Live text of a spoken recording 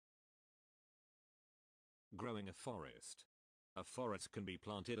Growing a forest. A forest can be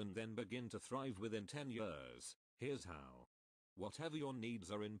planted and then begin to thrive within 10 years. Here's how. Whatever your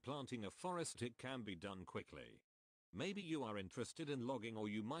needs are in planting a forest, it can be done quickly. Maybe you are interested in logging, or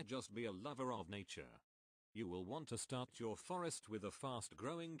you might just be a lover of nature. You will want to start your forest with a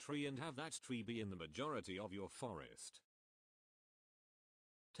fast-growing tree and have that tree be in the majority of your forest.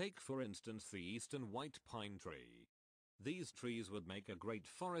 Take for instance the eastern white pine tree. These trees would make a great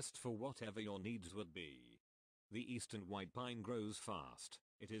forest for whatever your needs would be. The eastern white pine grows fast,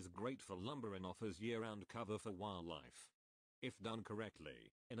 it is great for lumber and offers year-round cover for wildlife. If done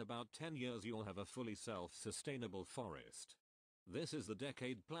correctly, in about 10 years you'll have a fully self-sustainable forest. This is the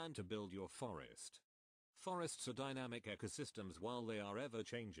decade plan to build your forest. Forests are dynamic ecosystems while they are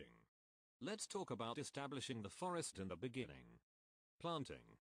ever-changing. Let's talk about establishing the forest in the beginning.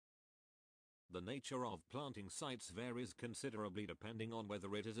 Planting. The nature of planting sites varies considerably depending on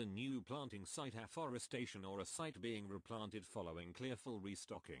whether it is a new planting site, afforestation, or a site being replanted following clearfill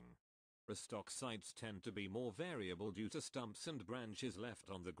restocking. Restock sites tend to be more variable due to stumps and branches left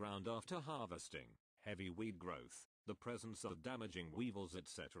on the ground after harvesting, heavy weed growth, the presence of damaging weevils,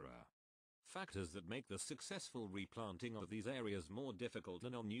 etc. Factors that make the successful replanting of these areas more difficult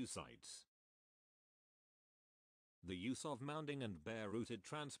than on new sites. The use of mounding and bare-rooted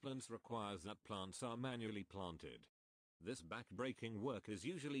transplants requires that plants are manually planted. This back-breaking work is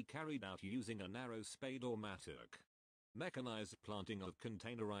usually carried out using a narrow spade or mattock. Mechanized planting of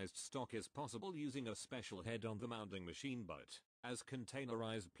containerized stock is possible using a special head on the mounding machine, but, as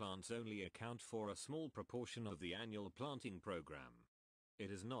containerized plants only account for a small proportion of the annual planting program,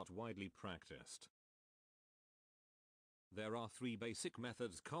 it is not widely practiced. There are 3 basic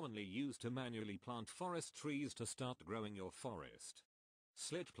methods commonly used to manually plant forest trees to start growing your forest.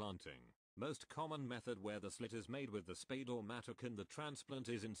 Slit planting, most common method, where the slit is made with the spade or mattock and the transplant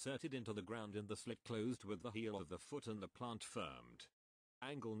is inserted into the ground and the slit closed with the heel of the foot and the plant firmed.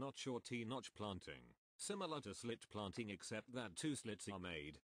 Angle notch or T-notch planting, similar to slit planting except that 2 slits are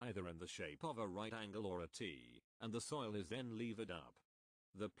made, either in the shape of a right angle or a T, and the soil is then levered up.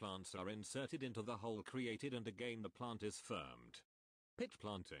 The plants are inserted into the hole created and again the plant is firmed. Pit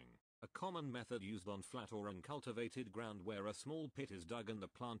planting, a common method used on flat or uncultivated ground where a small pit is dug and the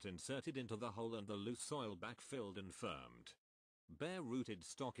plant inserted into the hole and the loose soil backfilled and firmed. Bare-rooted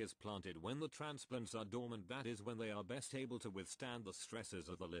stock is planted when the transplants are dormant, that is when they are best able to withstand the stresses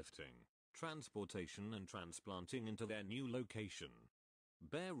of the lifting, transportation and transplanting into their new location.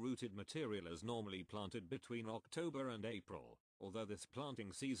 Bare-rooted material is normally planted between October and April, although this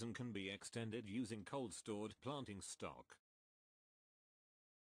planting season can be extended using cold-stored planting stock.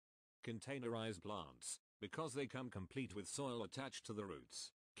 Containerized plants, because they come complete with soil attached to the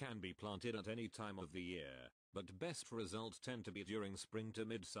roots, can be planted at any time of the year, but best results tend to be during spring to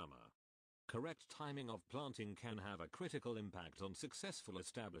midsummer. Correct timing of planting can have a critical impact on successful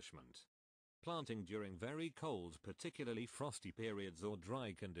establishment. Planting during very cold, particularly frosty periods or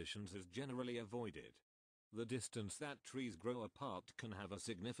dry conditions is generally avoided. The distance that trees grow apart can have a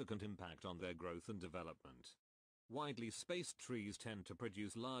significant impact on their growth and development. Widely spaced trees tend to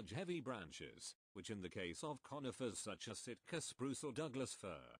produce large heavy branches, which in the case of conifers such as Sitka spruce or Douglas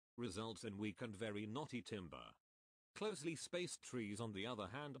fir, results in weak and very knotty timber. Closely spaced trees on the other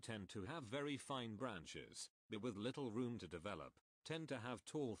hand tend to have very fine branches, but with little room to develop, tend to have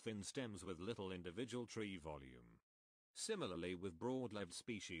tall thin stems with little individual tree volume. Similarly with broad-leaved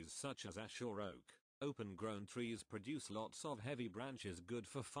species such as ash or oak, open-grown trees produce lots of heavy branches good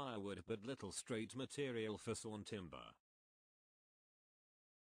for firewood but little straight material for sawn timber.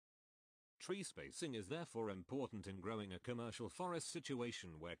 Tree spacing is therefore important in growing a commercial forest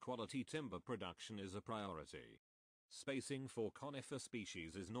situation where quality timber production is a priority. Spacing for conifer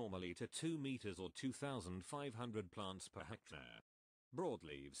species is normally to 2 meters or 2,500 plants per hectare.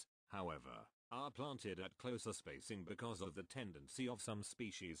 Broadleaves, however, are planted at closer spacing because of the tendency of some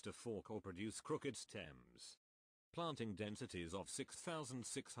species to fork or produce crooked stems. Planting densities of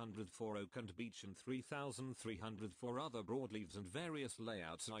 6,600 for oak and beech and 3,300 for other broadleaves and various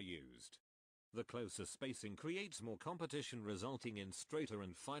layouts are used. The closer spacing creates more competition, resulting in straighter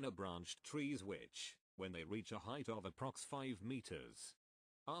and finer branched trees which, when they reach a height of approx 5 meters,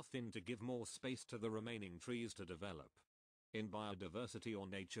 are thinned to give more space to the remaining trees to develop. In biodiversity or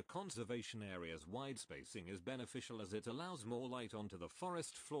nature conservation areas, wide spacing is beneficial as it allows more light onto the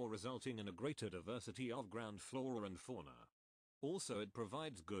forest floor, resulting in a greater diversity of ground flora and fauna. Also, it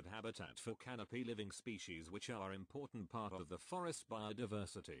provides good habitat for canopy living species which are an important part of the forest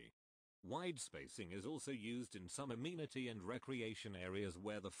biodiversity. Wide spacing is also used in some amenity and recreation areas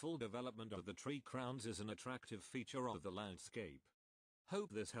where the full development of the tree crowns is an attractive feature of the landscape.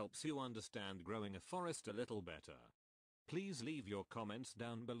 Hope this helps you understand growing a forest a little better. Please leave your comments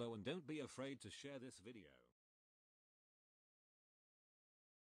down below and don't be afraid to share this video.